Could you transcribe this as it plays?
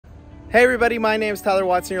Hey everybody, my name is Tyler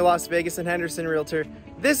Watson, your Las Vegas and Henderson Realtor.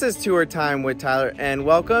 This is tour time with Tyler and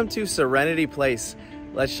welcome to Serenity Place.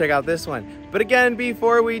 Let's check out this one. But again,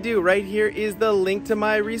 before we do, right here is the link to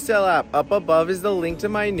my resale app. Up above is the link to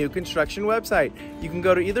my new construction website. You can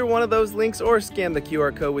go to either one of those links or scan the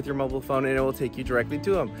QR code with your mobile phone and it will take you directly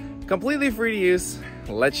to them. Completely free to use.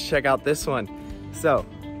 Let's check out this one. So,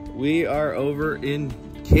 we are over in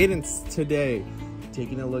Cadence today,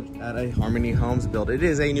 taking a look at a Harmony Homes build. It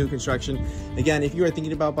is a new construction. Again, if you are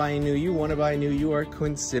thinking about buying new, you want to buy new, you are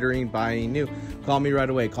considering buying new, call me right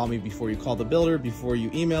away. Call me before you call the builder, before you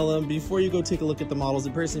email them, before you go take a look at the models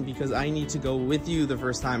in person, because I need to go with you the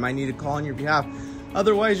first time. I need to call on your behalf.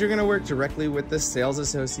 Otherwise, you're going to work directly with the sales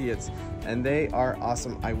associates, and they are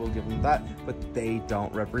awesome. I will give them that, but they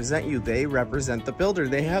don't represent you. They represent the builder.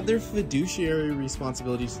 They have their fiduciary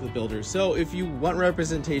responsibilities to the builder. So if you want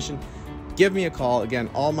representation, give me a call. Again,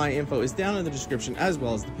 all my info is down in the description as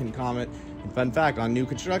well as the pinned comment. And fun fact, on new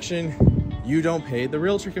construction, you don't pay the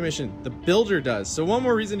realtor commission. The builder does. So one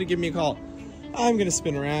more reason to give me a call. I'm going to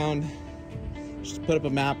spin around, just put up a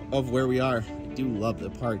map of where we are. I do love the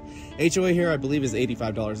park. HOA here, I believe, is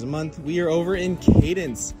 $85 a month. We are over in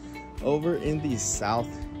Cadence, over in the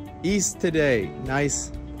southeast today.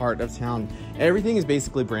 Nice part of town. Everything is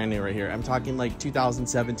basically brand new right here. I'm talking like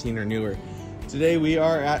 2017 or newer. Today we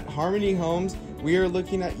are at Harmony Homes. We are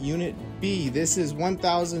looking at Unit B. This is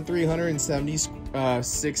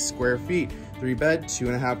 1,376 square feet. 3 bed,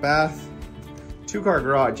 2.5 bath, 2-car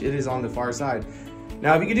garage. It is on the far side.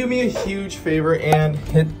 Now, if you could do me a huge favor and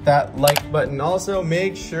hit that like button. Also,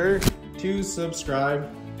 make sure to subscribe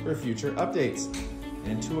for future updates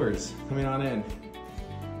and tours coming on in.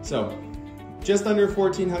 So, just under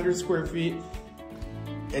 1,400 square feet.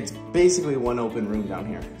 It's basically one open room down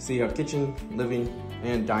here. So you have kitchen, living,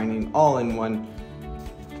 and dining all in one.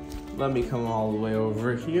 Let me come all the way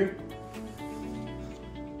over here,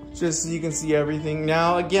 just so you can see everything.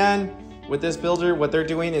 Now again, with this builder, what they're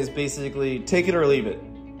doing is basically take it or leave it.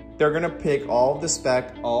 They're gonna pick all of the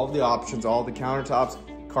spec, all of the options, all of the countertops,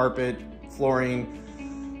 carpet,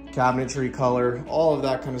 flooring, cabinetry color, all of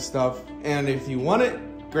that kind of stuff. And if you want it,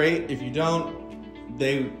 great. If you don't,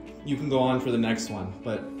 you can go on for the next one,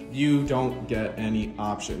 but you don't get any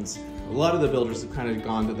options. A lot of the builders have kind of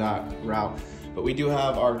gone to that route, but we do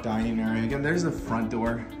have our dining area. Again, there's the front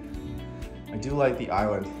door. I do like the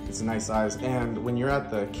island. It's a nice size. And when you're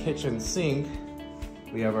at the kitchen sink,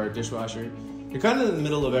 we have our dishwasher. You're kind of in the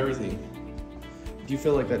middle of everything. I do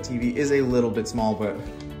feel like that TV is a little bit small, but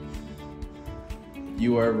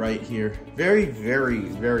you are right here. Very, very,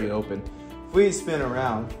 very open. If we spin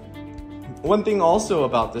around, one thing also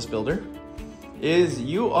about this builder is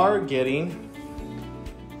you are getting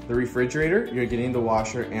the refrigerator, you're getting the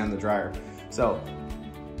washer and the dryer. So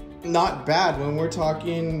not bad when we're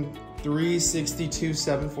talking 362,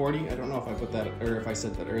 740. I don't know if I put that or if I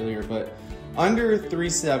said that earlier, but under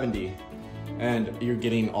 370 and you're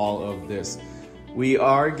getting all of this. We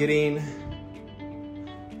are getting,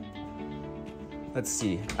 let's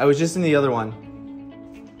see, I was just in the other one.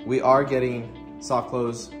 We are getting soft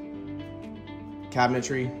close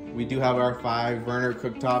cabinetry. We do have our 5-burner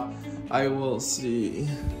cooktop. I will see.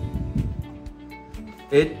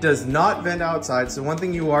 It does not vent outside, so one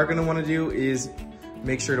thing you are going to want to do is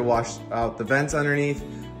make sure to wash out the vents underneath,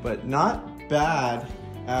 but not bad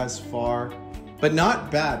as far, but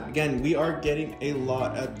not bad. Again, we are getting a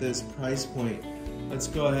lot at this price point. Let's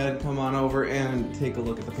go ahead and come on over and take a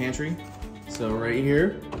look at the pantry. So right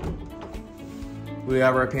here, we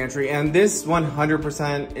have our pantry, and this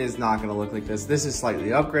 100% is not gonna look like this. This is slightly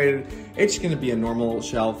upgraded. It's gonna be a normal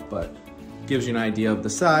shelf, but gives you an idea of the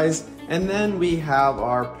size. And then we have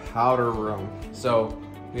our powder room. So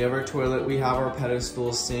we have our toilet, we have our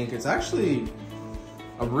pedestal sink. It's actually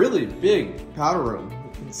a really big powder room.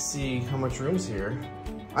 You can see how much room's here.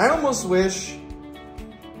 I almost wish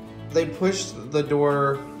they pushed the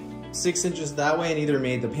door 6 inches that way and either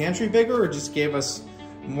made the pantry bigger or just gave us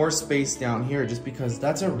more space down here, just because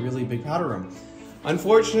that's a really big powder room.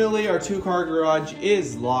 Unfortunately, our 2-car garage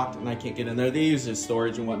is locked and I can't get in there. They use it as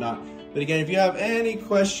storage and whatnot. But again, if you have any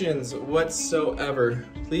questions whatsoever,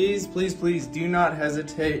 please, please, please do not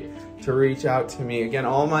hesitate to reach out to me. Again,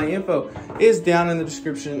 all my info is down in the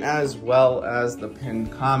description as well as the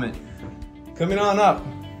pinned comment. Coming on up.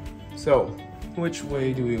 So, which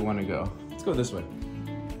way do we want to go? Let's go this way.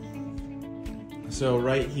 So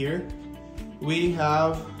right here, we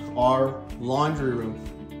have our laundry room.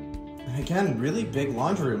 And again, really big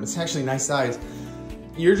laundry room. It's actually a nice size.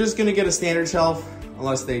 You're just gonna get a standard shelf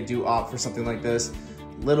unless they do opt for something like this.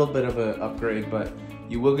 Little bit of an upgrade, but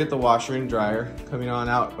you will get the washer and dryer coming on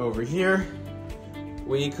out over here.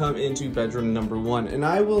 we come into bedroom number 1. And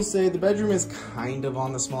I will say the bedroom is kind of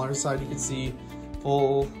on the smaller side. You can see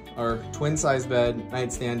full or twin size bed,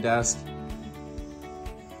 nightstand, desk.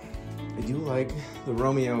 I do like the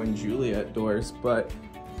Romeo and Juliet doors, but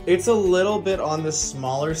it's a little bit on the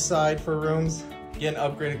smaller side for rooms. Again,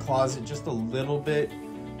 upgraded closet just a little bit,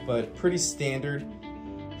 but pretty standard.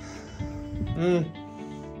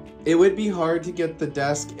 It would be hard to get the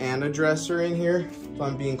desk and a dresser in here, if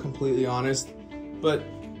I'm being completely honest, but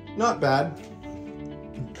not bad.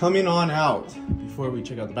 Coming on out, before we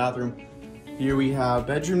check out the bathroom, here we have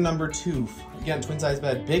bedroom number 2. Again, twin size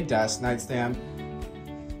bed, big desk, nightstand.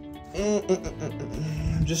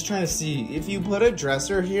 I'm just trying to see, if you put a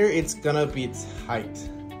dresser here, it's gonna be tight.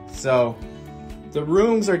 So the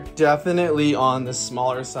rooms are definitely on the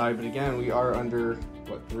smaller side, but again, we are under,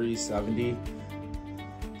 what, 370?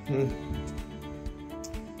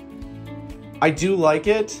 I do like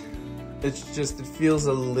it. It's just, it feels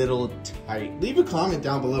a little tight. Leave a comment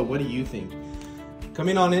down below. What do you think?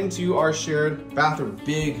 Coming on into our shared bathroom.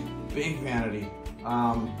 Big vanity.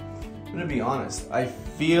 I'm gonna be honest. I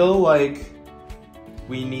feel like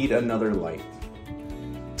we need another light.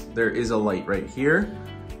 There is a light right here,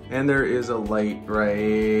 and there is a light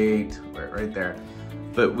right there.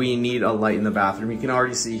 But we need a light in the bathroom. You can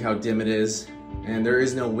already see how dim it is. And there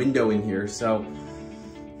is no window in here, so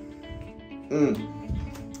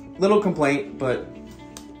little complaint, but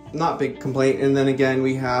not big complaint. And then again,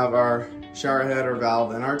 we have our shower head or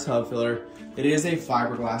valve and our tub filler. It is a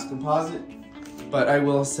fiberglass composite, but I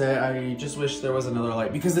will say I just wish there was another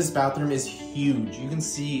light because this bathroom is huge. You can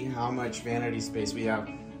see how much vanity space we have.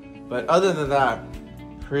 But other than that,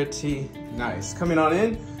 pretty nice. Coming on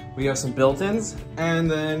in, we have some built-ins and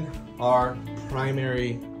then our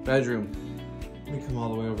primary bedroom. Let me come all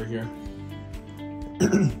the way over here.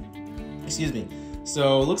 Excuse me.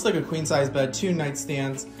 So it looks like a queen size bed, 2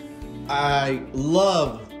 nightstands. I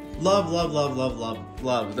love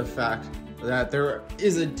the fact that there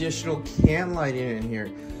is additional can lighting in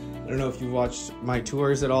here. I don't know if you've watched my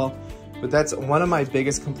tours at all, but that's one of my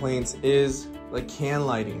biggest complaints is like can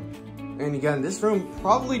lighting. And again, this room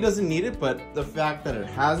probably doesn't need it, but the fact that it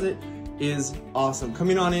has it is awesome.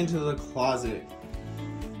 Coming on into the closet.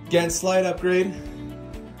 Again, slight upgrade.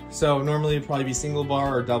 So normally it'd probably be single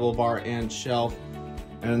bar or double bar and shelf.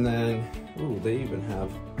 And then, ooh, they even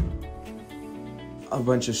have a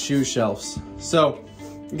bunch of shoe shelves. So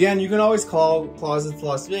again, you can always call Closets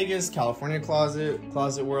Las Vegas, California Closet,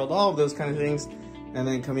 Closet World, all of those kind of things. And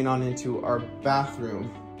then coming on into our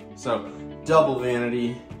bathroom. So double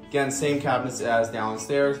vanity, again, same cabinets as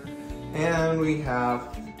downstairs. And we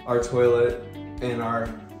have our toilet and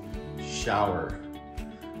our shower.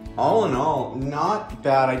 All in all, not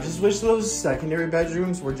bad. I just wish those secondary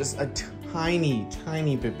bedrooms were just a tiny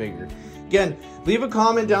bit bigger. Again, leave a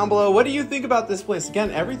comment down below. What do you think about this place?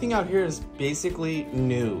 Again, everything out here is basically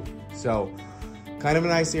new. So, kind of a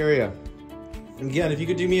nice area. Again, if you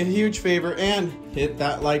could do me a huge favor and hit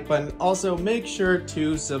that like button. Also, make sure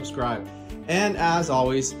to subscribe. And as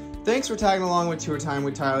always, thanks for tagging along with Tour Time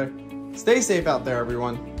with Tyler. Stay safe out there,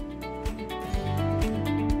 everyone.